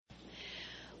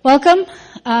Welcome.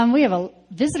 We have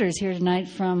visitors here tonight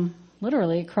from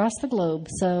literally across the globe,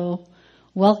 so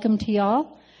welcome to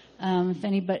y'all. If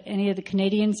any of the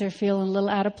Canadians are feeling a little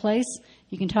out of place,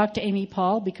 you can talk to Amy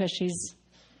Paul because she's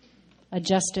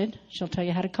adjusted. She'll tell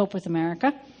you how to cope with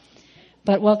America.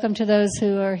 But welcome to those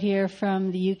who are here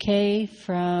from the UK,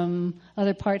 from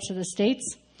other parts of the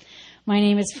States. My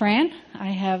name is Fran. I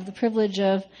have the privilege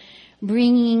of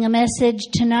bringing a message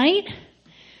tonight.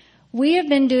 We have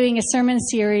been doing a sermon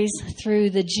series through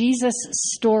the Jesus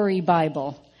Story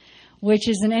Bible, which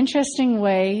is an interesting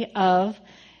way of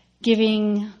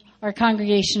giving our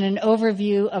congregation an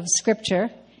overview of Scripture.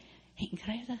 Hey, could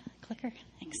I have the clicker?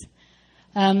 Thanks.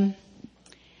 And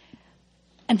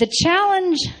the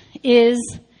challenge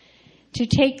is to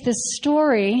take the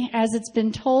story as it's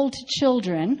been told to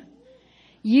children,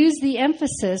 use the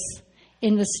emphasis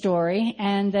in the story,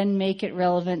 and then make it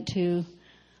relevant to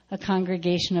a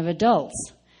congregation of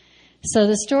adults. So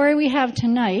the story we have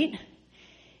tonight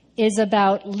is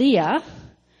about Leah.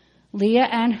 Leah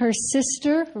and her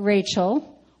sister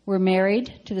Rachel were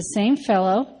married to the same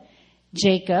fellow,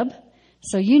 Jacob.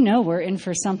 So you know we're in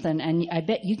for something, and I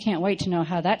bet you can't wait to know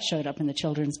how that showed up in the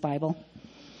children's Bible.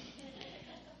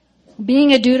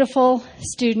 Being a dutiful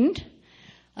student,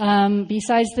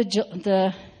 besides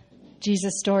the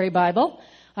Jesus Story Bible,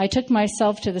 I took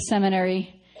myself to the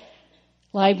seminary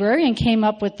library and came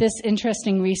up with this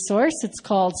interesting resource. It's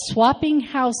called Swapping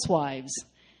Housewives,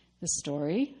 the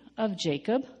story of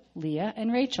Jacob, Leah,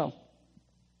 and Rachel.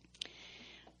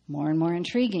 More and more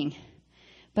intriguing.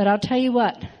 But I'll tell you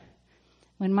what,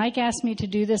 when Mike asked me to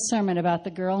do this sermon about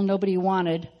the girl nobody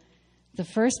wanted, the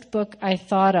first book I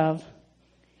thought of,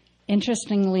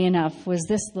 interestingly enough, was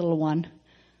this little one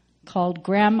called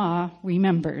Grandma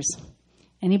Remembers.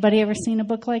 Anybody ever seen a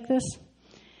book like this?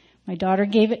 My daughter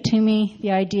gave it to me.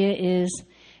 The idea is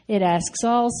it asks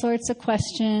all sorts of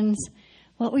questions.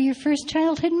 What were your first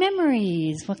childhood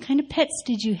memories? What kind of pets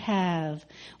did you have?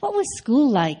 What was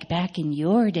school like back in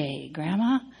your day,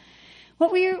 Grandma?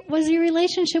 What was your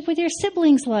relationship with your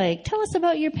siblings like? Tell us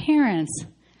about your parents.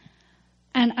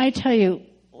 And I tell you,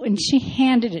 when she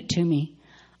handed it to me,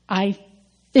 I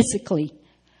physically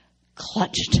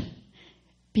clutched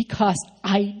because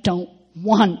I don't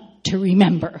want to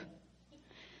remember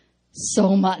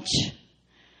so much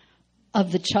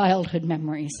of the childhood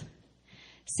memories.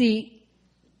 See,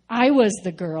 I was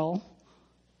the girl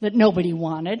that nobody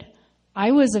wanted.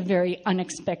 I was a very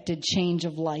unexpected change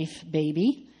of life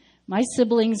baby. My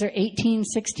siblings are 18,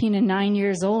 16, and 9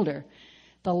 years older.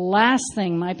 The last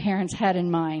thing my parents had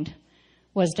in mind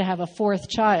was to have a fourth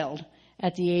child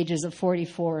at the ages of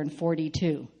 44 and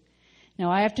 42.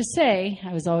 Now, I have to say,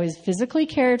 I was always physically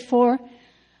cared for,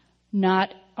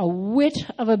 not a whit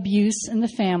of abuse in the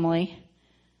family,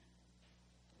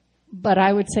 but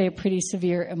I would say a pretty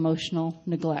severe emotional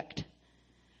neglect.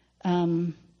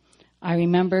 I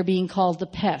remember being called the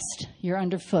pest. You're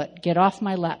underfoot. Get off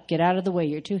my lap. Get out of the way.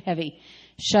 You're too heavy.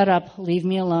 Shut up. Leave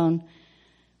me alone.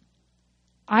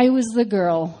 I was the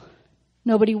girl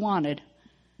nobody wanted.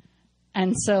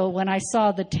 And so when I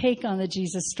saw the take on the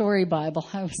Jesus Story Bible,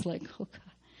 I was like, oh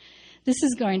God, this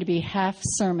is going to be half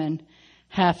sermon,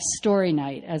 half story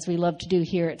night, as we love to do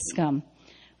here at Scum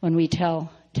when we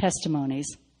tell testimonies.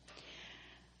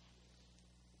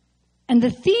 And the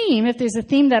theme, if there's a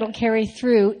theme that'll carry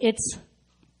through, it's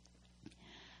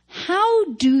how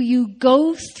do you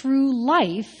go through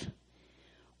life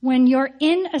when you're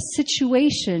in a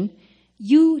situation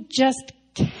you just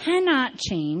cannot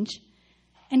change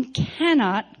and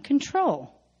cannot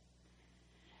control?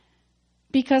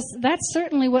 Because that's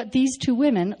certainly what these two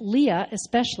women, Leah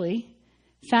especially,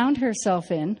 found herself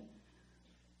in,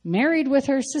 married with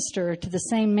her sister to the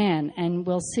same man, and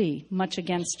we'll see, much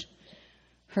against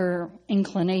her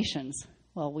inclinations,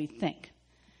 well, we think.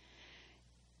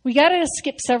 We got to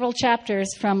skip several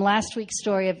chapters from last week's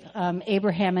story of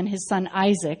Abraham and his son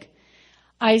Isaac.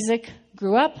 Isaac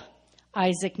grew up.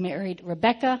 Isaac married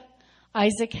Rebekah.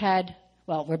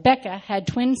 Rebekah had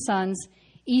twin sons,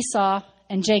 Esau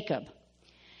and Jacob.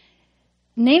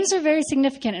 Names are very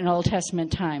significant in Old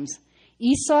Testament times.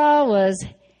 Esau was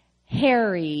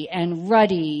hairy and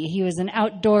ruddy. He was an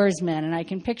outdoorsman, and I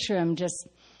can picture him just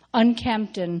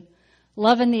unkempt and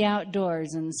loving the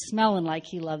outdoors and smelling like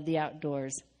he loved the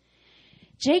outdoors.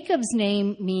 Jacob's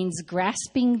name means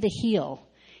grasping the heel.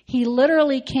 He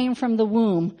literally came from the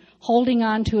womb holding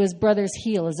on to his brother's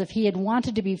heel as if he had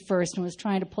wanted to be first and was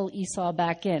trying to pull Esau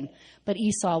back in. But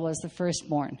Esau was the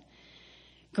firstborn.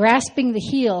 Grasping the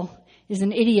heel is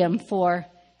an idiom for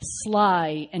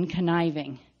sly and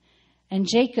conniving. And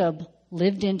Jacob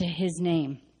lived into his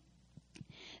name.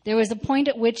 There was a point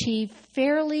at which he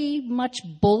fairly much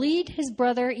bullied his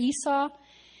brother Esau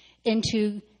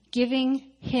into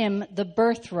giving him the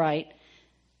birthright,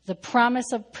 the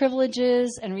promise of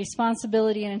privileges and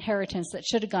responsibility and inheritance that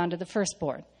should have gone to the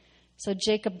firstborn. So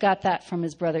Jacob got that from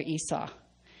his brother Esau.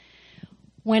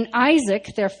 When Isaac,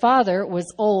 their father,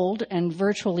 was old and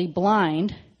virtually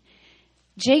blind,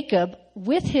 Jacob,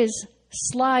 with his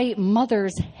sly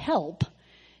mother's help,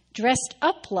 dressed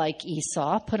up like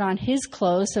Esau, put on his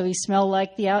clothes so he smelled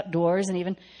like the outdoors, and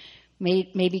even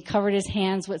maybe covered his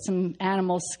hands with some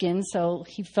animal skin so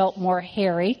he felt more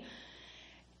hairy,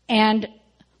 and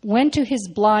went to his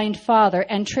blind father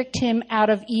and tricked him out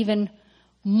of even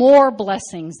more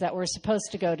blessings that were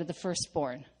supposed to go to the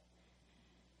firstborn.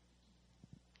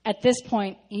 At this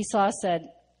point, Esau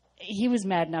said he was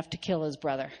mad enough to kill his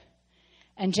brother.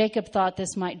 And Jacob thought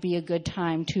this might be a good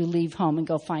time to leave home and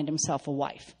go find himself a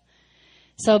wife.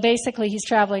 So basically, he's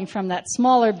traveling from that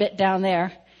smaller bit down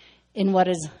there in what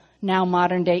is now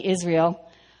modern-day Israel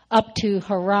up to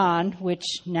Haran, which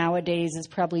nowadays is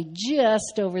probably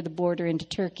just over the border into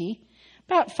Turkey,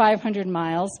 about 500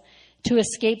 miles, to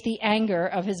escape the anger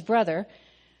of his brother,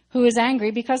 who is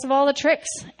angry because of all the tricks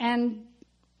and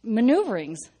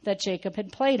maneuverings that Jacob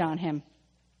had played on him.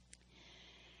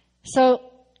 So,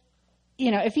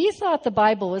 if you thought the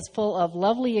Bible was full of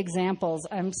lovely examples,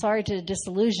 I'm sorry to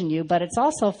disillusion you, but it's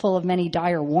also full of many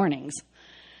dire warnings.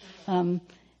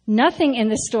 Nothing in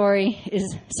this story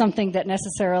is something that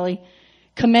necessarily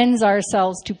commends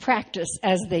ourselves to practice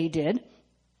as they did.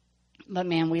 But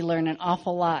man, we learn an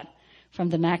awful lot from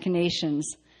the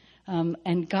machinations.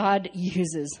 And God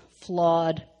uses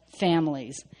flawed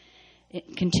families,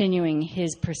 continuing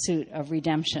his pursuit of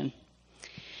redemption.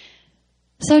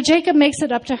 So Jacob makes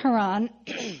it up to Haran.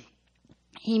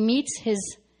 He meets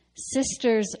his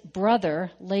sister's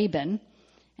brother, Laban,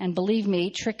 and believe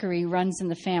me, trickery runs in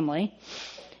the family.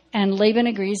 And Laban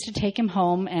agrees to take him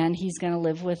home, and he's going to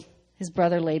live with his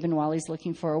brother Laban while he's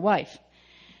looking for a wife.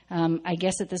 I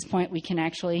guess at this point we can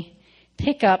actually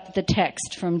pick up the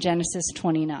text from Genesis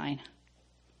 29.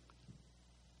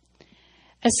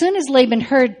 As soon as Laban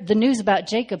heard the news about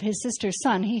Jacob, his sister's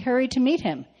son, he hurried to meet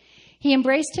him. He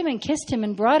embraced him and kissed him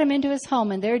and brought him into his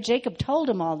home, and there Jacob told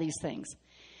him all these things.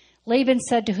 Laban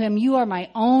said to him, "You are my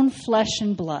own flesh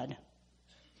and blood."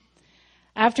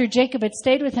 After Jacob had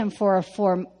stayed with him for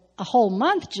a whole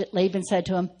month, Laban said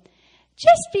to him,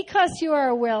 "Just because you are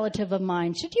a relative of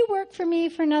mine, should you work for me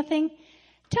for nothing?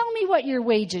 Tell me what your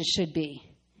wages should be."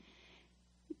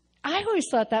 I always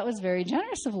thought that was very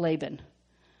generous of Laban,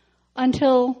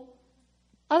 until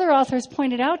other authors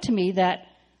pointed out to me that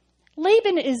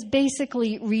Laban is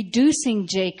basically reducing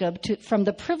Jacob from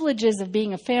the privileges of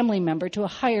being a family member to a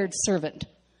hired servant.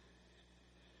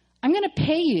 I'm going to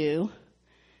pay you,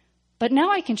 but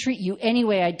now I can treat you any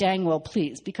way I dang well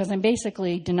please, because I'm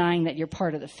basically denying that you're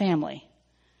part of the family.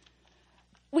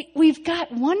 We've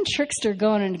got one trickster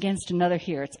going against another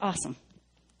here. It's awesome.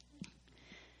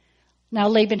 Now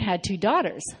Laban had 2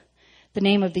 daughters. The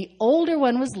name of the older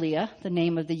one was Leah. The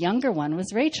name of the younger one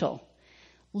was Rachel.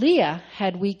 Leah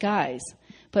had weak eyes,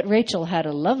 but Rachel had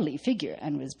a lovely figure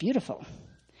and was beautiful.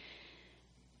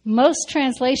 Most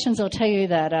translations will tell you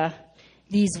that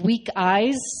these weak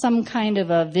eyes, some kind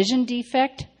of a vision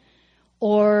defect,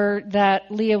 or that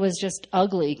Leah was just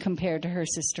ugly compared to her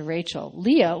sister Rachel.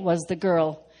 Leah was the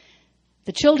girl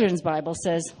the Children's Bible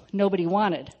says nobody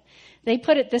wanted. They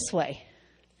put it this way: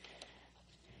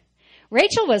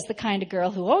 Rachel was the kind of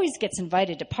girl who always gets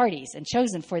invited to parties and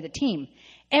chosen for the team.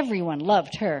 Everyone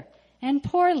loved her. And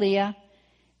poor Leah,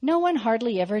 no one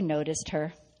hardly ever noticed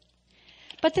her.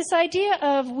 But this idea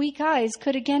of weak eyes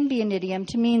could again be an idiom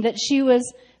to mean that she was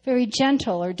very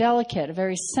gentle or delicate, a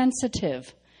very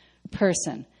sensitive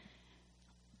person.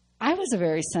 I was a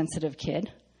very sensitive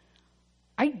kid.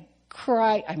 I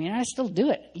cry. I still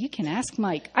do it. You can ask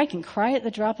Mike. I can cry at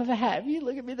the drop of a hat if you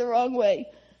look at me the wrong way.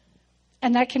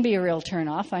 And that can be a real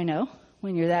turnoff, I know,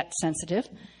 when you're that sensitive.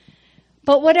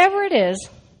 But whatever it is,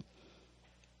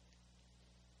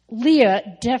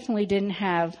 Leah definitely didn't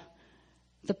have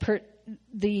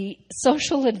the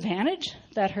social advantage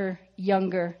that her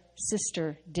younger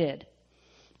sister did.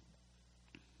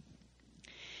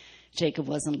 Jacob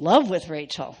was in love with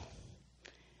Rachel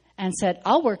and said,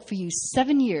 "I'll work for you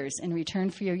 7 years in return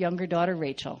for your younger daughter,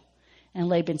 Rachel." And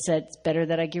Laban said, "It's better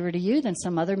that I give her to you than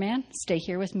some other man. Stay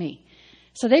here with me."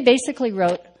 So they basically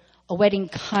wrote a wedding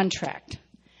contract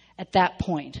at that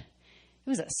point. It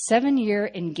was a 7-year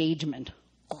engagement.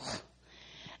 Ugh.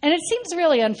 And it seems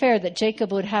really unfair that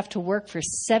Jacob would have to work for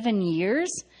 7 years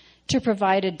to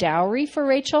provide a dowry for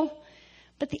Rachel.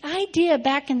 But the idea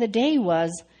back in the day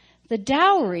was the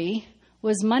dowry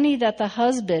was money that the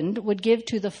husband would give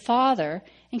to the father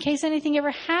in case anything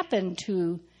ever happened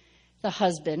to the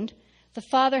husband. The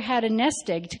father had a nest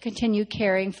egg to continue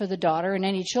caring for the daughter and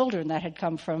any children that had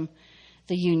come from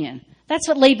the union. That's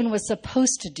what Laban was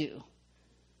supposed to do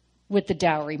with the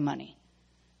dowry money.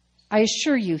 I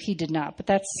assure you he did not, but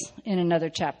that's in another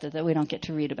chapter that we don't get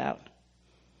to read about.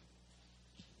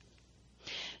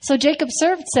 So Jacob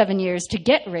served 7 years to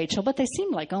get Rachel, but they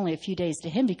seemed like only a few days to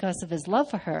him because of his love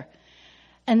for her.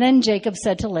 And then Jacob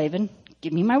said to Laban,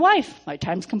 "Give me my wife. My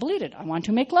time's completed. I want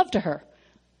to make love to her."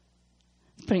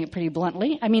 Putting it pretty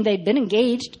bluntly. I mean, they'd been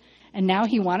engaged, and now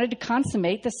he wanted to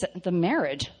consummate the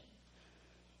marriage.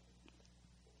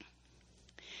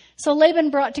 So Laban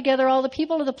brought together all the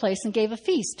people of the place and gave a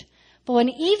feast. But when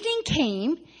evening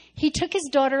came, he took his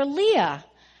daughter Leah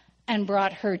and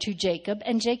brought her to Jacob,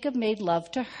 and Jacob made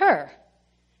love to her.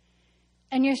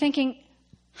 And you're thinking,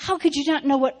 how could you not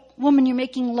know what woman you're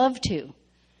making love to?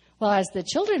 Well, as the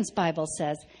Children's Bible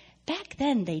says, back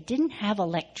then they didn't have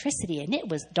electricity and it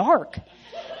was dark.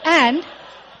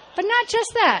 But not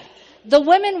just that, the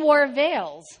women wore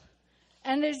veils.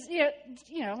 And there's,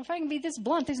 if I can be this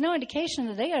blunt, there's no indication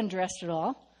that they undressed at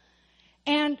all.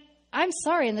 And I'm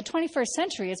sorry, in the 21st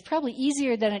century, it's probably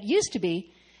easier than it used to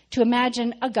be to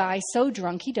imagine a guy so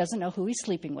drunk he doesn't know who he's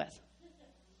sleeping with.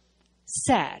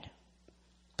 Sad.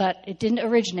 But it didn't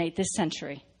originate this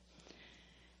century.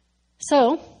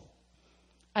 So,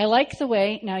 I like the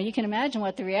way, now you can imagine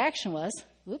what the reaction was.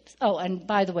 Oops. Oh, and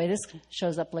by the way, this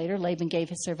shows up later. Laban gave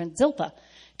his servant Zilpah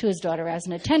to his daughter as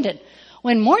an attendant.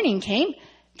 When morning came,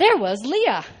 there was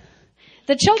Leah.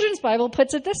 The Children's Bible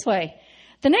puts it this way.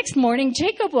 The next morning,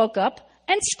 Jacob woke up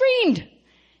and screamed.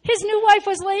 His new wife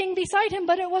was laying beside him,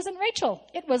 but it wasn't Rachel.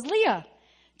 It was Leah.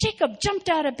 Jacob jumped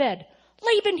out of bed.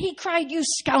 "Laban," he cried, "you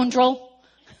scoundrel."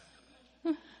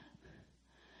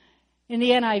 In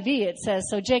the NIV, it says,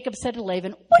 so Jacob said to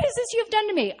Laban, "What is this you have done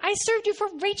to me? I served you for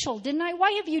Rachel, didn't I?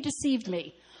 Why have you deceived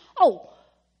me?" Oh,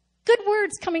 good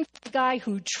words coming from the guy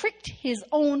who tricked his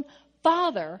own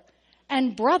father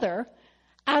and brother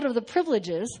out of the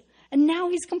privileges, and now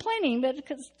he's complaining that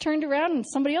it's turned around and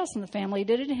somebody else in the family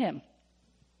did it to him.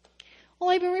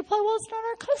 Well, Laban replied, "Well, it's not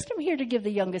our custom here to give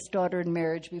the youngest daughter in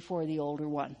marriage before the older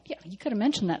one." Yeah, you could have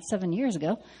mentioned that 7 years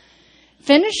ago.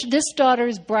 "Finish this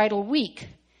daughter's bridal week.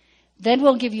 Then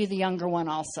we'll give you the younger one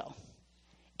also,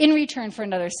 in return for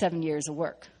another 7 years of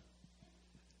work."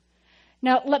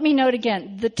 Now, let me note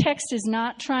again, the text is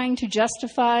not trying to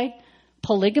justify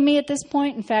polygamy at this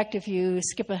point. In fact, if you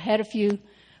skip ahead a few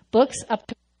books up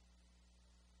to...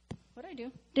 What'd I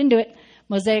do? Didn't do it.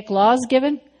 Mosaic law is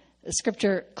given. The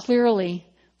scripture clearly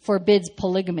forbids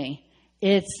polygamy.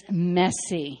 It's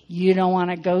messy. You don't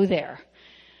want to go there.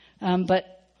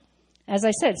 But as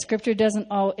I said, scripture doesn't...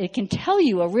 it can tell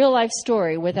you a real-life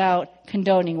story without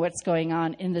condoning what's going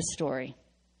on in the story.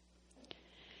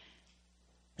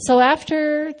 So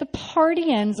after the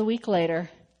party ends a week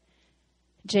later,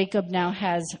 Jacob now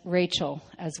has Rachel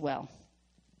as well.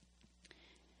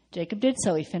 Jacob did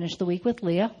so. He finished the week with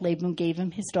Leah. Laban gave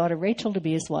him his daughter Rachel to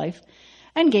be his wife,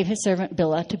 and gave his servant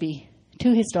Bilhah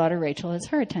to his daughter Rachel as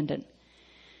her attendant.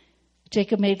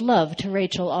 Jacob made love to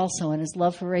Rachel also, and his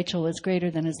love for Rachel was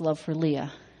greater than his love for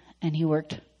Leah, and he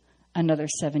worked another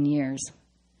 7 years.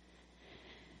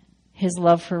 His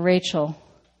love for Rachel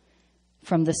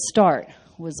from the start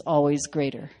was always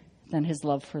greater than his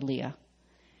love for Leah,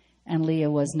 and Leah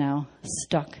was now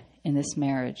stuck in this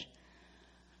marriage.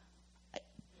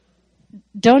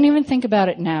 Don't even think about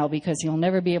it now, because you'll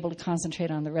never be able to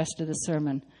concentrate on the rest of the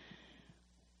sermon.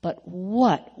 But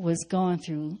what was going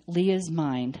through Leah's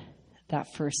mind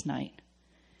that first night?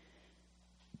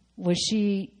 Was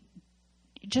she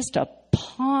just a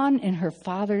pawn in her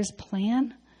father's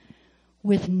plan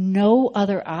with no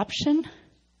other option?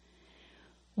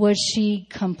 Was she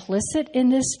complicit in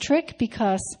this trick?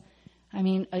 Because,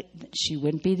 she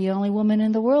wouldn't be the only woman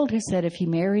in the world who said, "If he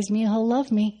marries me, he'll love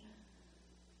me."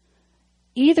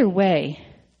 Either way,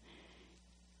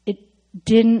 it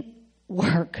didn't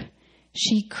work.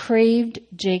 She craved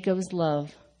Jacob's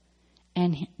love,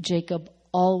 and Jacob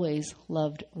always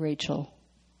loved Rachel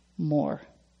more.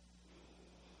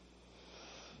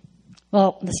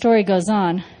 Well, the story goes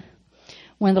on.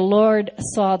 When the Lord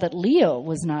saw that Leah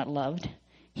was not loved,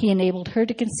 he enabled her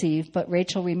to conceive, but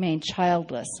Rachel remained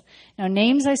childless. Now,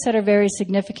 names, I said, are very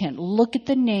significant. Look at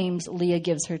the names Leah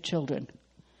gives her children.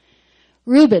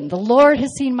 Reuben, "The Lord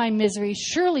has seen my misery.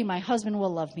 Surely my husband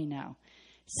will love me now."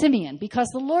 Simeon, because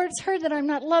the Lord's heard that I'm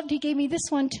not loved, he gave me this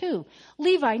one too.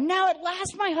 Levi, now at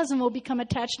last my husband will become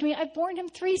attached to me. I've borne him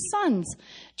 3 sons.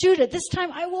 Judah, this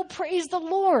time I will praise the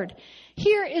Lord.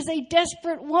 Here is a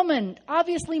desperate woman.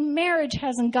 Obviously marriage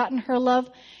hasn't gotten her love.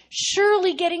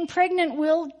 Surely getting pregnant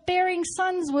will, bearing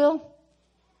sons will.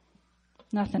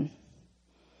 Nothing.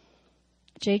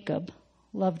 Jacob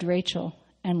loved Rachel,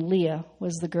 and Leah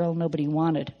was the girl nobody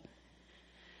wanted.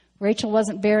 Rachel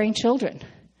wasn't bearing children.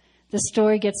 The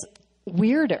story gets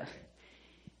weirder.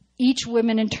 Each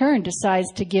woman in turn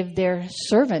decides to give their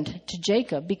servant to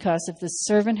Jacob because if the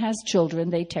servant has children,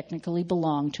 they technically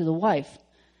belong to the wife.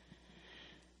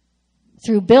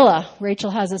 Through Bilhah,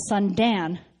 Rachel has a son,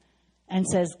 Dan, and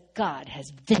says, God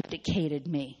has vindicated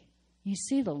me. You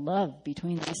see the love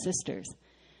between these sisters.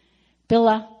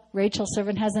 Bilhah, Rachel's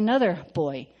servant, has another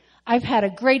boy. I've had a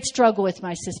great struggle with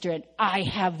my sister, and I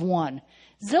have won.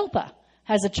 Zilpah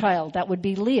has a child. That would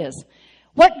be Leah's.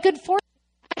 What good fortune,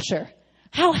 Asher.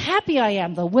 How happy I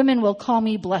am. The women will call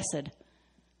me blessed.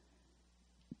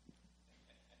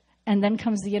 And then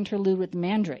comes the interlude with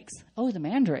mandrakes. Oh, the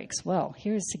mandrakes. Well,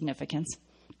 here's significance.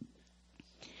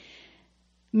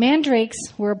 Mandrakes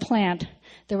were a plant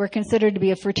that were considered to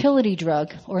be a fertility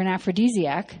drug or an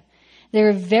aphrodisiac. They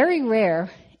were very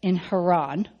rare in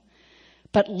Haran,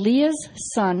 but Leah's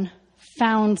son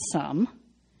found some.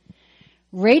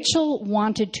 Rachel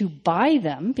wanted to buy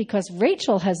them because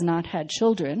Rachel has not had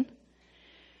children.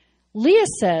 Leah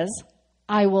says,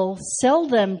 I will sell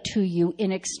them to you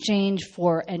in exchange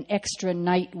for an extra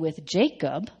night with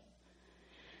Jacob.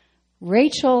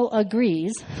 Rachel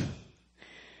agrees.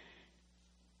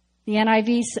 The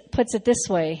NIV puts it this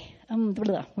way.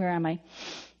 Where am I?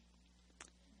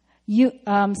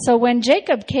 So when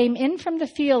Jacob came in from the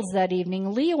fields that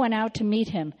evening, Leah went out to meet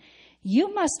him.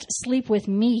 You must sleep with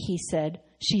me,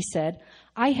 she said.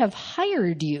 I have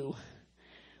hired you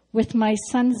with my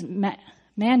son's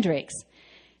mandrakes.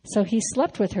 So he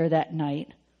slept with her that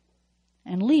night,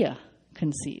 and Leah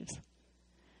conceives.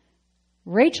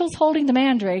 Rachel's holding the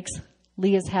mandrakes,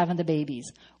 Leah's having the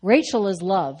babies. Rachel is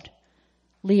loved,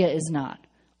 Leah is not.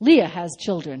 Leah has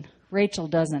children, Rachel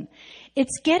doesn't.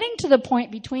 It's getting to the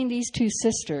point between these two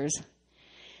sisters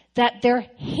that their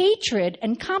hatred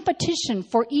and competition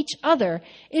for each other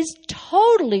is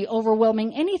totally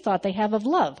overwhelming any thought they have of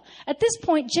love. At this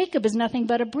point, Jacob is nothing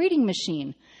but a breeding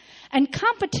machine. And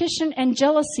competition and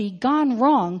jealousy gone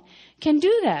wrong can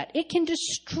do that. It can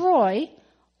destroy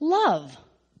love.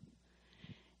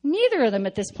 Neither of them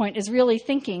at this point is really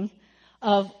thinking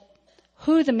of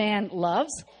who the man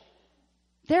loves.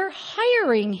 They're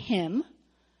hiring him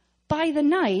by the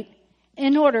night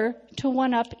in order to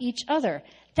one-up each other.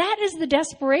 That is the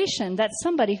desperation that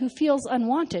somebody who feels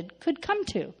unwanted could come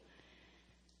to.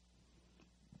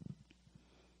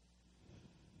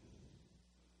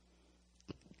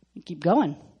 Keep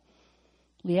going.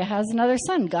 Leah has another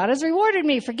son. God has rewarded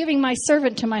me for giving my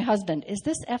servant to my husband. Is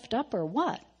this effed up or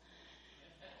what?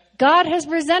 God has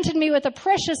presented me with a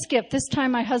precious gift. This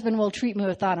time my husband will treat me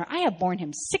with honor. I have borne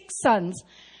him 6 sons.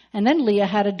 And then Leah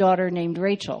had a daughter named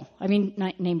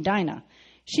named Dinah.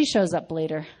 She shows up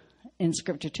later in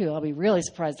Scripture too. I'll be really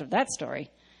surprised if that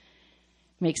story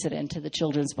makes it into the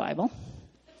children's Bible.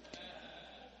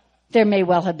 There may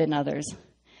well have been others.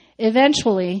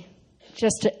 Eventually,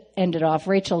 just to end it off,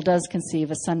 Rachel does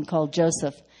conceive a son called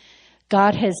Joseph.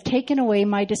 God has taken away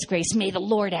my disgrace. May the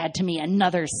Lord add to me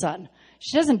another son.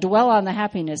 She doesn't dwell on the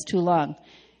happiness too long.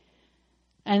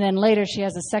 And then later she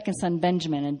has a second son,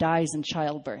 Benjamin, and dies in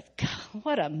childbirth. God,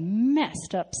 what a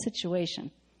messed up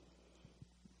situation.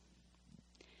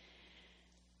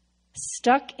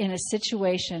 Stuck in a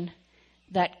situation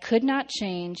that could not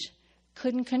change,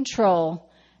 couldn't control,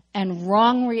 and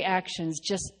wrong reactions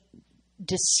just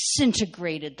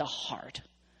disintegrated the heart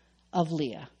of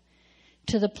Leah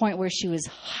to the point where she was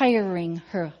hiring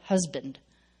her husband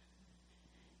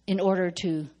in order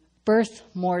to birth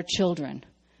more children.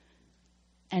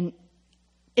 And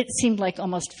it seemed like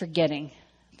almost forgetting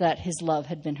that his love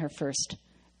had been her first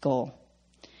goal.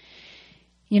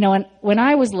 You know, when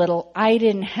I was little, I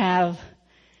didn't have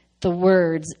the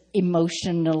words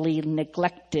emotionally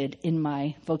neglected in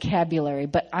my vocabulary,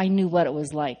 but I knew what it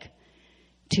was like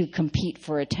to compete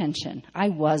for attention. I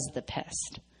was the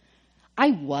pest.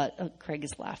 Craig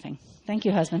is laughing. Thank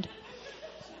you, husband.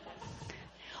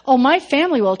 Oh, my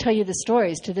family will tell you the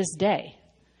stories to this day.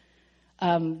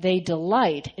 They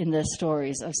delight in the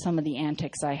stories of some of the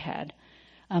antics I had.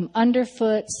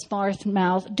 Underfoot, smart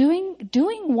mouth, doing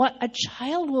what a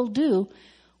child will do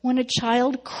when a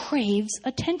child craves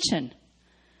attention.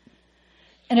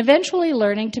 And eventually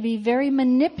learning to be very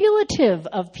manipulative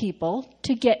of people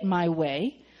to get my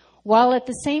way, while at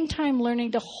the same time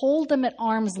learning to hold them at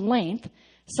arm's length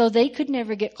so they could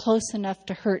never get close enough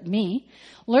to hurt me,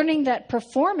 learning that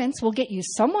performance will get you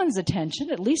someone's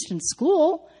attention, at least in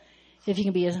school, if you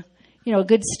can be a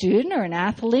good student or an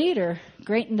athlete or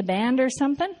great in the band or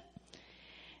something.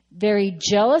 Very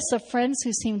jealous of friends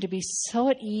who seem to be so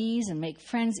at ease and make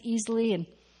friends easily. And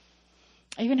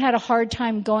I even had a hard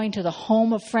time going to the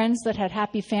home of friends that had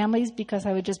happy families because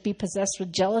I would just be possessed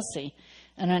with jealousy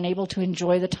and unable to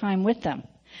enjoy the time with them.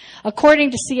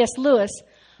 According to C.S. Lewis,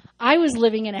 I was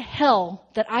living in a hell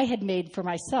that I had made for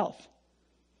myself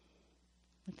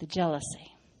with the jealousy.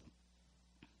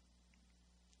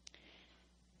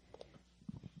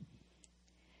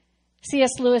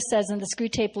 C.S. Lewis says in the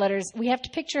Screwtape Letters, we have to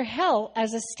picture hell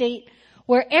as a state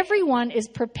where everyone is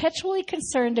perpetually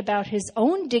concerned about his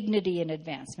own dignity and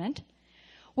advancement,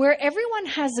 where everyone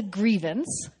has a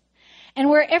grievance, and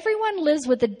where everyone lives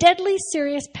with the deadly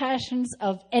serious passions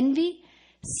of envy,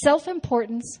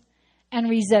 self-importance, and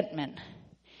resentment.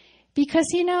 Because,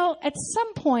 at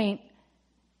some point,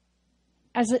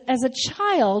 as a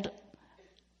child,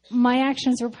 my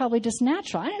actions were probably just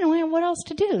natural. I didn't know what else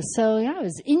to do. So I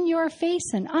was in your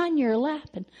face and on your lap.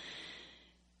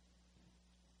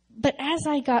 But as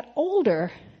I got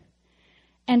older,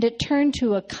 and it turned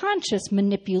to a conscious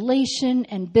manipulation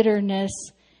and bitterness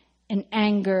and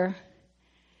anger,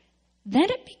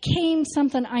 then it became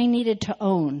something I needed to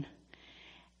own.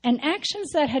 And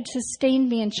actions that had sustained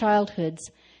me in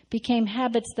childhoods became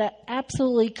habits that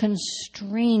absolutely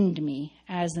constrained me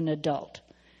as an adult.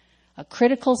 A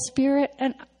critical spirit,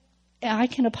 and I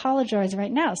can apologize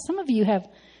right now. Some of you have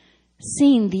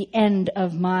seen the end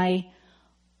of my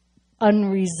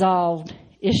unresolved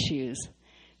issues.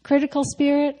 Critical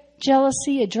spirit,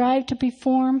 jealousy, a drive to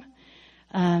perform,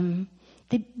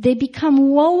 they become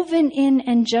woven in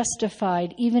and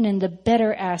justified even in the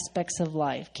better aspects of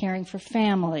life, caring for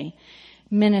family,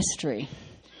 ministry,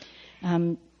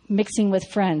 mixing with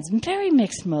friends, very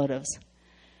mixed motives.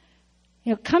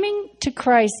 Coming to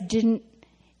Christ didn't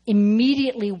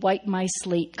immediately wipe my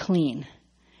slate clean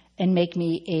and make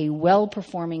me a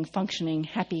well-performing, functioning,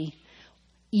 happy,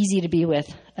 easy to be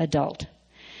with adult.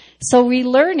 So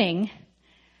relearning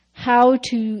how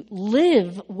to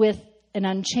live with an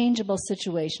unchangeable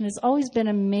situation has always been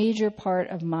a major part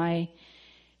of my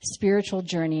spiritual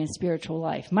journey and spiritual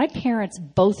life. My parents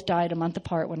both died a month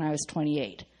apart when I was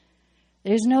 28.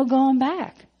 There's no going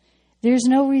back. There's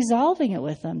no resolving it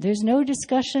with them. There's no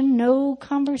discussion, no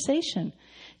conversation.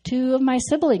 2 of my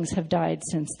siblings have died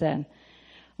since then.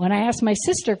 When I ask my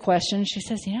sister questions, she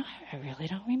says, I really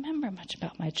don't remember much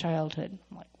about my childhood.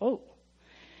 I'm like, whoa,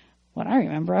 what I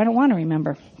remember, I don't want to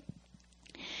remember.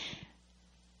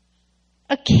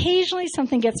 Occasionally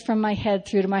something gets from my head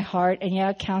through to my heart,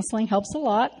 and counseling helps a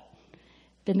lot.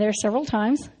 Been there several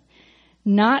times.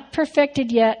 Not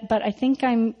perfected yet, but I think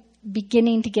I'm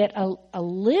beginning to get a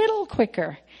little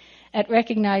quicker at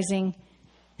recognizing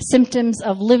symptoms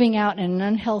of living out in an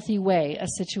unhealthy way a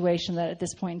situation that at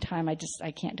this point in time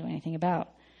I can't do anything about.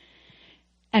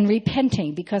 And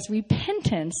repenting, because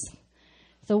repentance,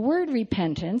 the word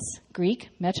repentance, Greek,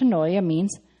 metanoia,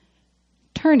 means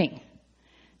turning.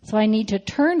 So I need to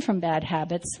turn from bad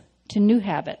habits to new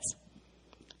habits.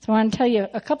 So I want to tell you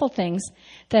a couple things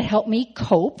that help me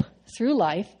cope through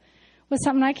life with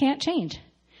something I can't change.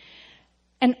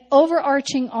 And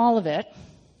overarching all of it,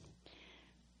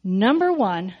 number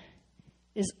one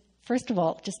is, first of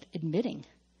all, just admitting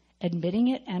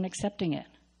it and accepting it.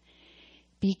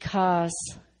 Because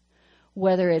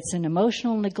whether it's an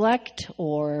emotional neglect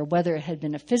or whether it had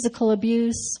been a physical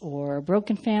abuse or a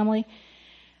broken family,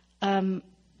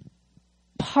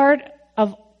 part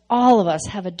of all of us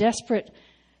have a desperate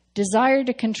desire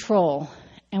to control,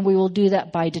 and we will do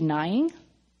that by denying.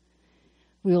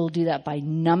 We will do that by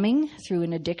numbing through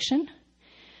an addiction.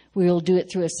 We will do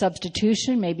it through a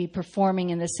substitution, maybe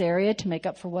performing in this area to make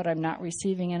up for what I'm not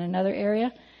receiving in another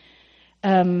area.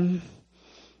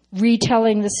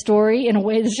 Retelling the story in a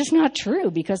way that's just not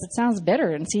true because it sounds better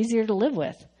and it's easier to live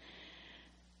with.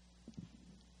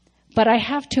 But I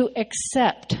have to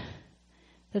accept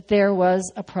that there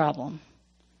was a problem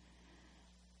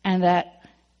and that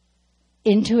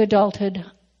into adulthood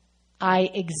I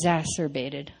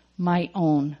exacerbated my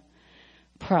own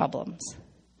problems.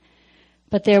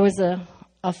 But there was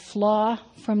a flaw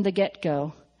from the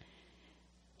get-go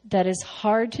that is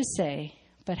hard to say,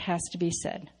 but has to be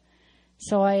said.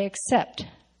 So I accept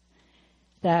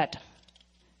that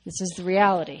this is the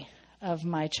reality of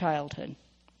my childhood.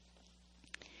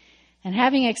 And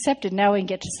having accepted, now we can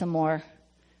get to some more,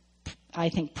 I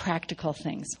think, practical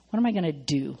things. What am I going to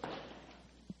do?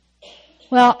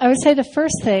 Well, I would say the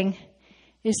first thing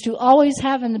is to always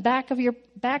have in the back of your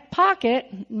back pocket,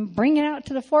 bring it out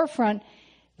to the forefront,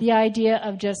 the idea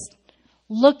of just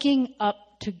looking up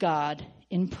to God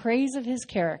in praise of his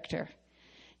character.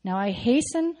 Now, I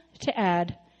hasten to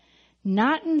add,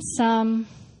 not in some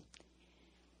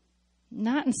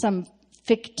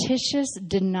fictitious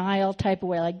denial type of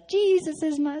way, like Jesus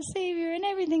is my Savior and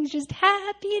everything's just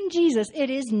happy in Jesus.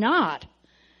 It is not.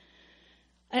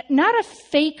 Not a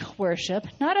fake worship,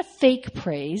 not a fake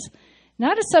praise,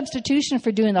 not a substitution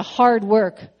for doing the hard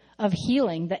work of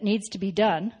healing that needs to be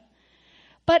done,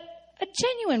 but a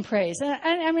genuine praise.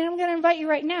 I mean, I'm going to invite you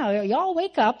right now. Y'all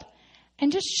wake up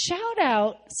and just shout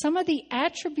out some of the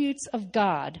attributes of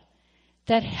God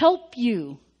that help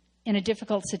you in a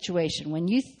difficult situation. When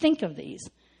you think of these,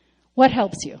 what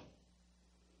helps you?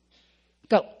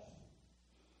 Go.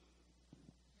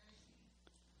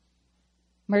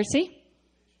 Mercy.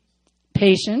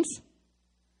 Patience.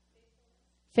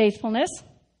 Faithfulness.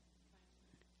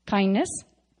 Kindness.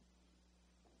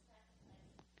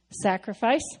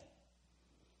 Sacrifice.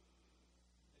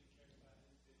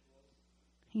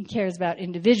 He cares about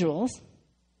individuals.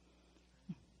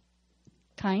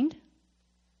 Kind.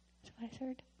 That's what I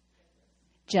heard.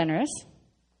 Generous.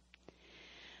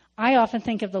 I often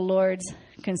think of the Lord's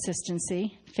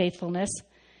consistency, faithfulness,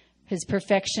 his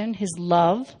perfection, his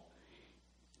love,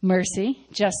 mercy,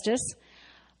 justice.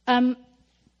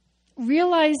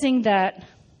 Realizing that,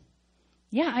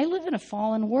 yeah, I live in a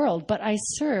fallen world, but I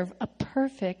serve a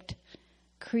perfect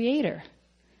creator.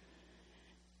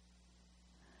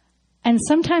 And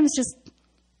sometimes just,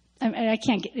 I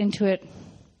can't get into it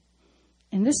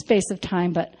in this space of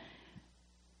time, but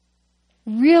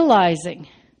realizing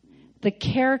the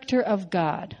character of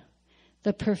God,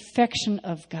 the perfection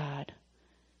of God,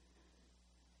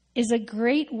 is a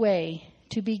great way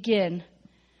to begin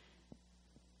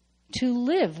to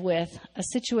live with a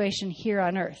situation here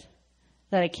on earth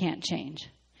that I can't change.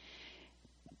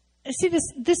 See,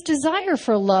 this desire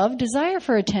for love, desire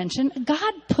for attention,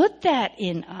 God put that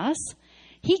in us.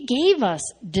 He gave us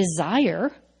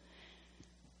desire.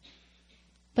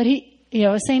 But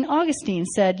St. Augustine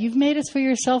said, "You've made us for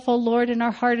yourself, O Lord, and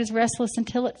our heart is restless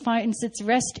until it finds its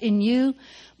rest in you.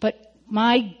 But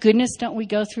my goodness, don't we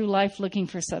go through life looking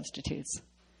for substitutes?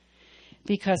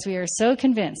 Because we are so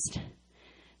convinced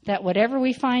that whatever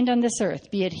we find on this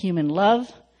earth, be it human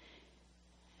love,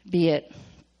 be it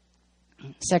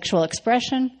sexual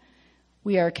expression,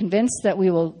 we are convinced that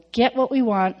we will get what we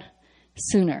want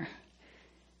sooner.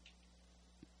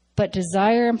 But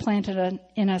desire implanted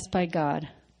in us by God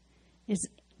is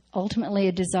ultimately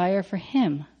a desire for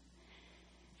him.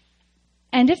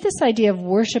 And if this idea of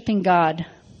worshiping God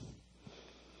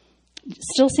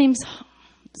still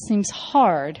seems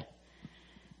hard,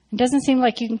 it doesn't seem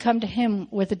like you can come to him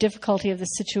with the difficulty of the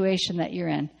situation that you're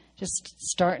in, just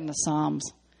start in the Psalms.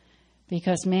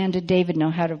 Because man, did David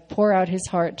know how to pour out his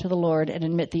heart to the Lord and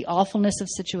admit the awfulness of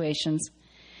situations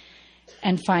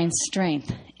and find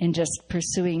strength in just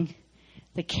pursuing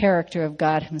the character of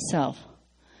God himself.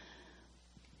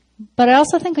 But I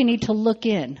also think we need to look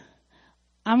in.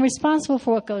 I'm responsible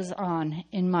for what goes on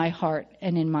in my heart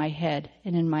and in my head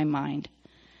and in my mind.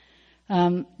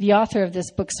 The author of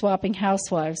this book, Swapping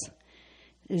Housewives,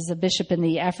 is a bishop in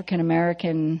the African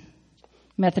American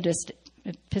Methodist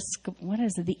Episcopal,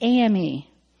 the AME,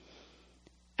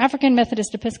 African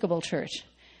Methodist Episcopal Church.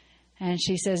 And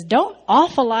she says, don't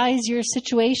awfulize your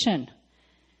situation.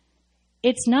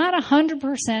 It's not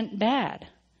 100% bad.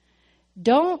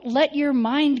 Don't let your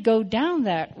mind go down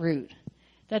that route,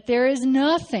 that there is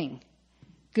nothing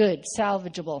good,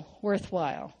 salvageable,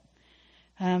 worthwhile.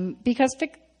 Because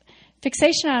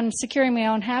fixation on securing my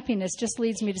own happiness just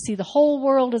leads me to see the whole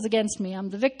world is against me. I'm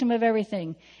the victim of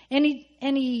everything.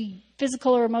 Any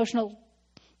physical or emotional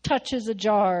touch is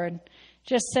ajar and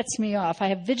just sets me off. I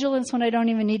have vigilance when I don't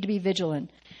even need to be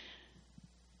vigilant.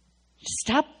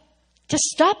 Just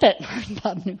stop it,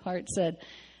 Bob Newhart said.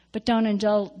 But don't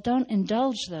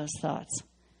indulge those thoughts.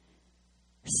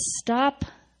 Stop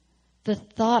the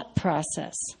thought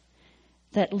process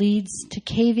that leads to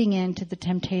caving into the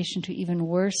temptation to even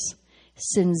worse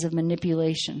sins of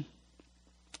manipulation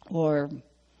or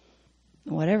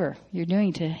whatever you're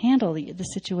doing to handle the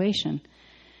situation.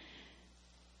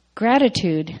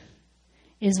 Gratitude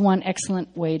is one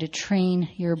excellent way to train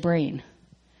your brain.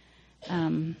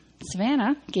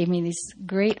 Savannah gave me these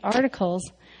great articles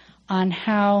on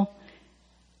how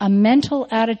a mental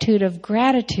attitude of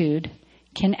gratitude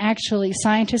can actually,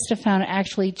 scientists have found,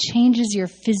 actually changes your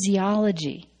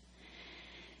physiology.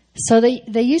 So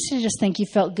they used to just think you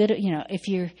felt good, if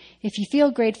you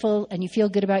feel grateful and you feel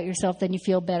good about yourself, then you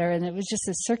feel better. And it was just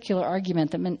a circular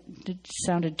argument that it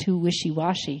sounded too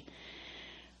wishy-washy.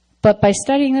 But by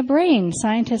studying the brain,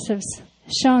 scientists have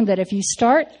shown that if you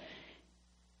start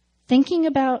thinking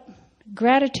about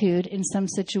gratitude in some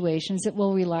situations, it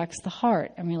will relax the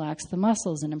heart and relax the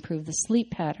muscles and improve the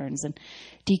sleep patterns and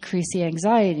decrease the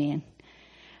anxiety.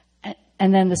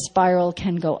 And then the spiral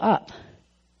can go up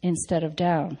instead of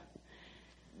down.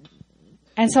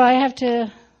 And so I have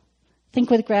to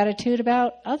think with gratitude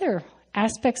about other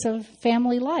aspects of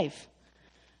family life.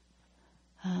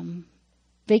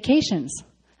 Vacations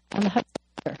on the Hudson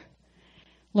River,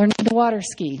 learning to water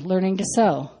ski, learning to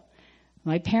sew.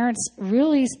 My parents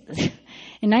really,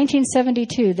 in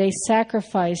 1972, they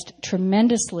sacrificed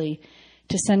tremendously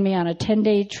to send me on a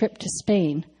 10-day trip to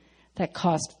Spain that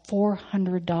cost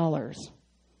 $400.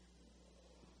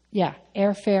 Yeah,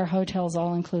 airfare, hotels,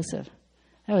 all inclusive.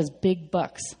 That was big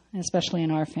bucks, especially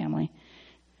in our family.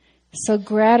 So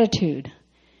gratitude.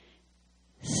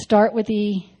 Start with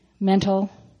the mental.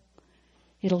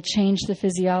 It'll change the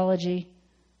physiology.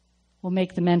 Will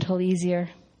make the mental easier.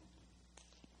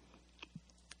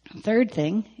 Third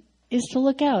thing is to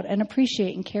look out and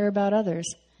appreciate and care about others.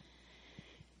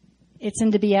 It's in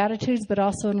the Beatitudes, but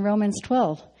also in Romans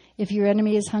 12. If your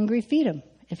enemy is hungry, feed him.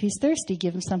 If he's thirsty,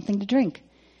 give him something to drink.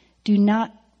 Do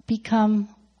not be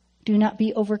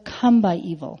overcome by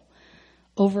evil.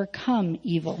 Overcome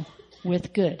evil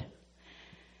with good.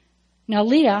 Now,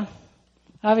 Leah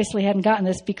obviously hadn't gotten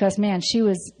this because, man, she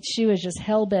was just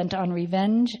hell-bent on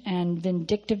revenge and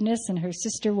vindictiveness, and her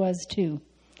sister was too.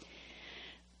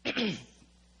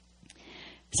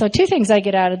 So 2 things I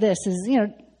get out of this is,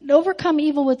 overcome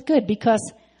evil with good,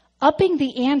 because upping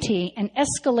the ante and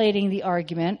escalating the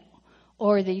argument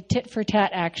or the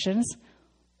tit-for-tat actions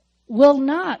will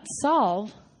not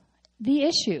solve the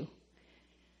issue.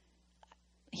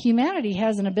 Humanity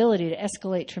has an ability to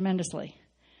escalate tremendously.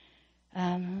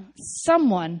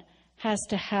 Someone has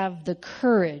to have the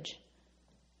courage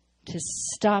to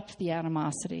stop the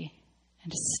animosity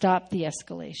and to stop the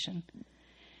escalation,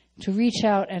 to reach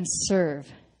out and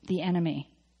serve the enemy.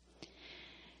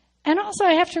 And also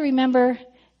I have to remember,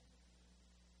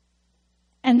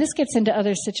 and this gets into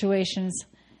other situations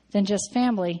than just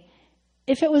family,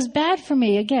 if it was bad for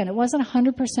me, again, it wasn't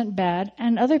 100% bad,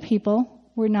 and other people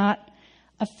were not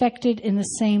affected in the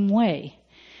same way.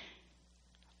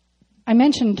 I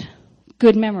mentioned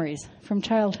good memories from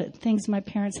childhood, things my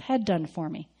parents had done for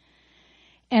me.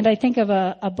 And I think of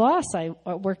a boss I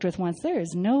worked with once. There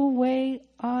is no way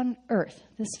on earth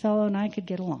this fellow and I could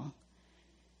get along.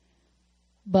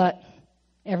 But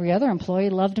every other employee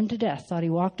loved him to death, thought he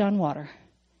walked on water.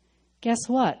 Guess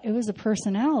what? It was a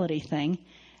personality thing.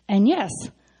 And yes,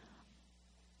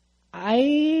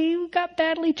 I got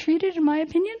badly treated, in my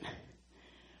opinion.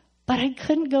 But I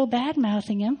couldn't go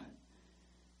bad-mouthing him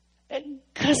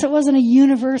because it wasn't a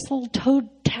universal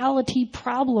totality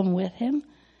problem with him.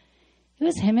 It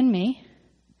was him and me.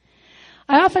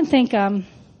 I often think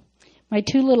my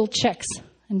 2 little checks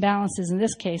and balances in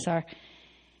this case are,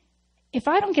 if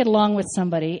I don't get along with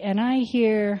somebody and I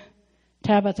hear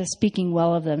Tabitha speaking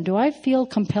well of them, do I feel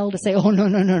compelled to say, oh,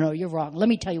 no, you're wrong. Let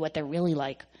me tell you what they're really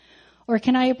like. Or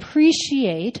can I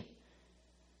appreciate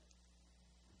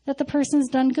that the person's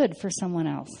done good for someone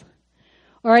else?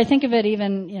 Or I think of it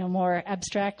even, more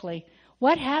abstractly.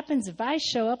 What happens if I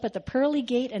show up at the pearly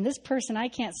gate and this person I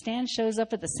can't stand shows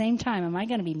up at the same time? Am I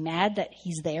going to be mad that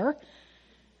he's there?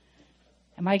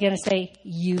 Am I going to say,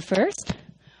 you first?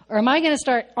 Or am I going to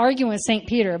start arguing with St.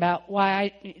 Peter about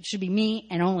why it should be me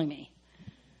and only me?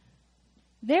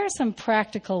 There are some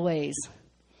practical ways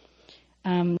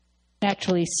to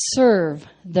actually serve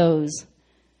those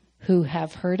who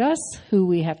have hurt us, who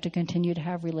we have to continue to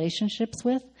have relationships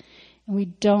with, and we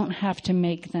don't have to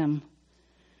make them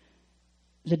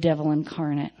the devil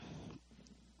incarnate.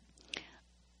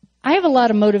 I have a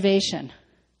lot of motivation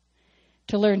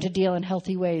to learn to deal in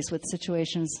healthy ways with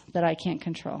situations that I can't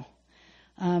control.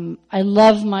 I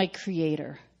love my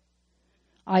Creator.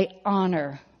 I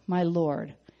honor my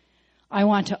Lord. I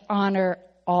want to honor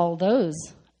all those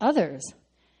others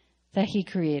that He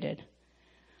created.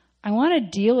 I want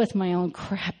to deal with my own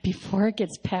crap before it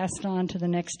gets passed on to the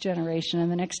next generation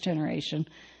and the next generation,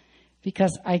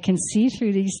 because I can see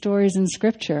through these stories in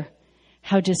Scripture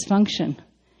how dysfunction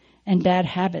and bad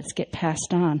habits get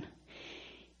passed on.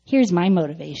 Here's my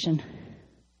motivation.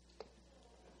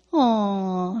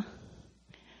 Aww.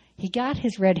 He got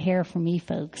his red hair from me,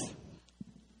 folks.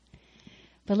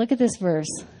 But look at this verse.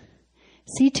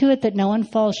 See to it that no one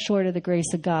falls short of the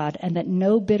grace of God, and that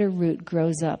no bitter root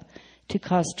grows up to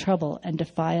cause trouble and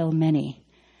defile many.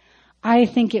 I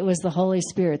think it was the Holy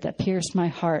Spirit that pierced my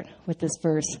heart with this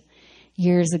verse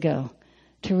years ago,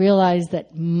 to realize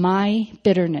that my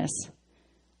bitterness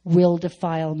will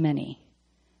defile many.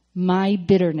 My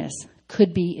bitterness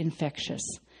could be infectious.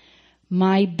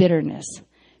 My bitterness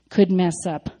could mess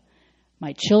up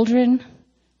my children,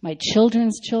 my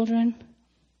children's children,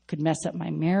 could mess up my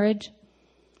marriage.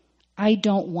 I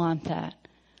don't want that.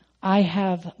 I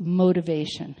have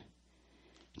motivation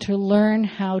to learn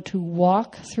how to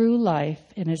walk through life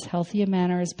in as healthy a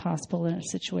manner as possible in a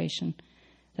situation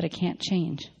that I can't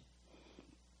change.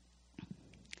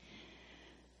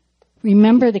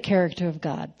 Remember the character of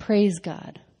God. Praise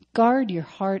God. Guard your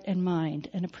heart and mind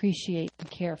and appreciate and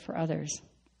care for others.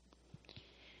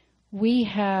 We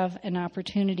have an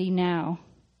opportunity now,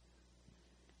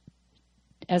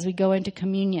 as we go into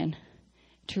communion,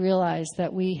 to realize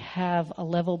that we have a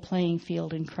level playing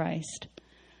field in Christ.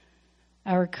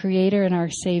 Our Creator and our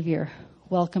Savior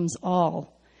welcomes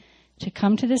all to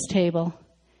come to this table,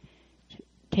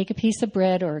 take a piece of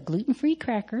bread or a gluten-free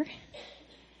cracker,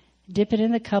 dip it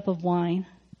in the cup of wine,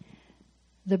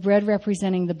 the bread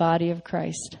representing the body of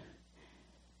Christ,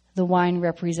 the wine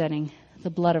representing the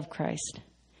blood of Christ,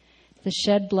 the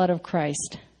shed blood of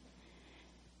Christ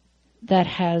that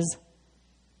has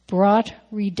brought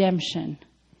redemption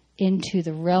into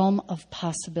the realm of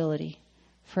possibility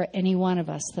for any one of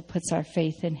us that puts our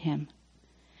faith in Him.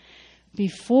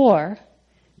 Before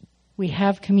we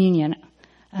have communion,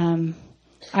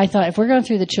 I thought if we're going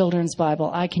through the children's Bible,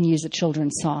 I can use a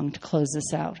children's song to close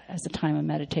this out as a time of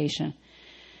meditation.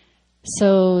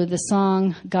 So the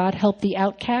song, God Help the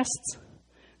Outcasts,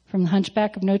 from The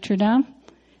Hunchback of Notre Dame,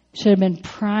 should have been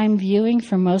prime viewing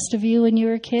for most of you when you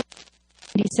were a kid,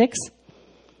 96.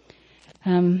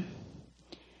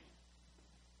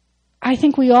 I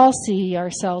think we all see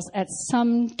ourselves at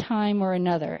some time or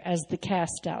another as the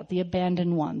cast out, the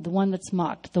abandoned one, the one that's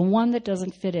mocked, the one that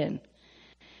doesn't fit in.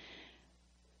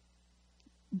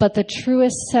 But the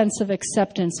truest sense of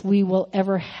acceptance we will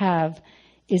ever have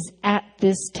is at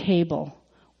this table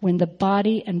when the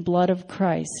body and blood of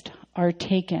Christ are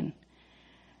taken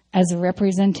as a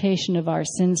representation of our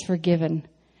sins forgiven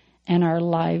and our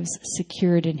lives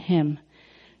secured in Him.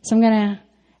 So I'm going to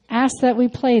ask that we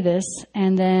play this,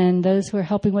 and then those who are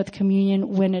helping with communion,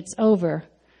 when it's over,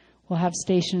 we'll have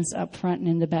stations up front and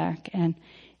in the back. And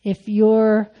if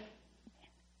you're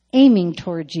aiming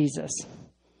toward Jesus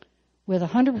with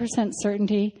 100%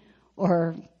 certainty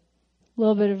or a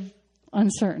little bit of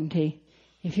uncertainty,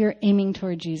 if you're aiming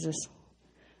toward Jesus,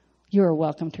 you are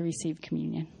welcome to receive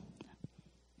communion.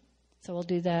 So we'll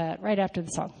do that right after the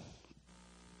song.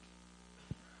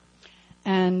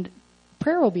 And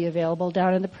prayer will be available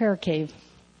down in the prayer cave.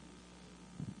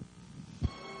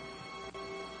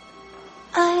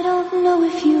 I don't know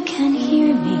if you can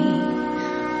hear me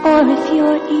or if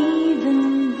you're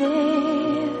even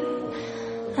there.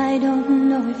 I don't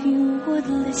know if you would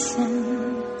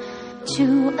listen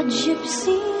to a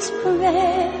gypsy's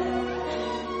prayer.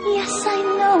 Yes, I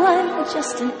know I'm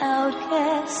just an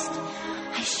outcast.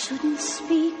 I shouldn't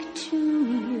speak to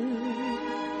you.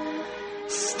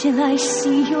 Still I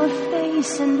see your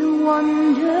face and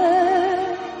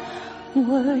wonder,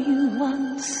 were you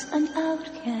once an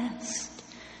outcast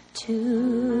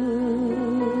too?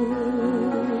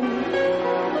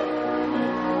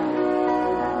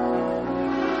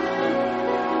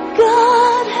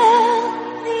 God help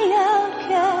the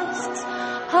outcasts,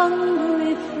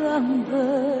 hungry from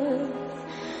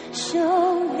birth.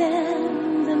 Show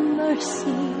them the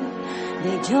mercy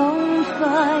they don't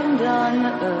find on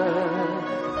earth.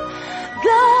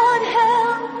 God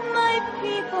help my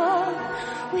people,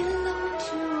 we look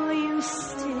to you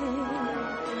still.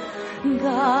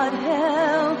 God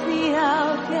help the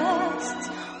outcasts,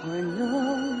 where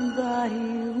nobody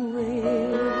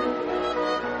will.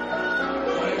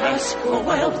 I ask for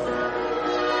wealth,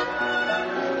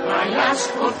 I ask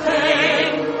for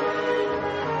fame,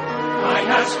 I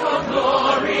ask for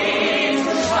glory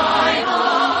to shine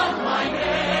on my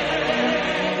name.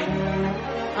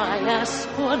 I ask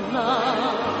for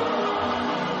love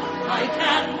I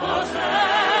can possess.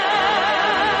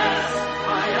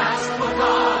 I ask for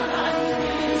God and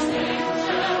His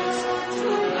angels to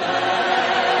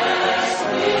bless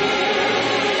me.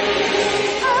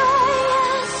 I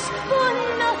ask for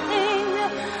nothing,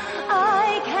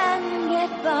 I can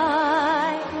get by,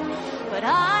 but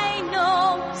I know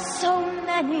so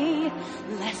many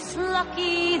less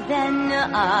lucky than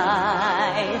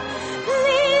I.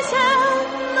 Please help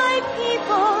my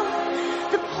people,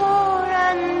 the poor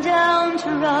and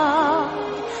downtrodden.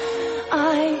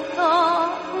 I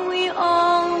thought we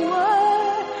all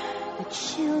were the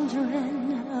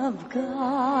God.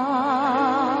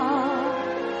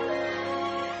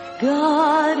 God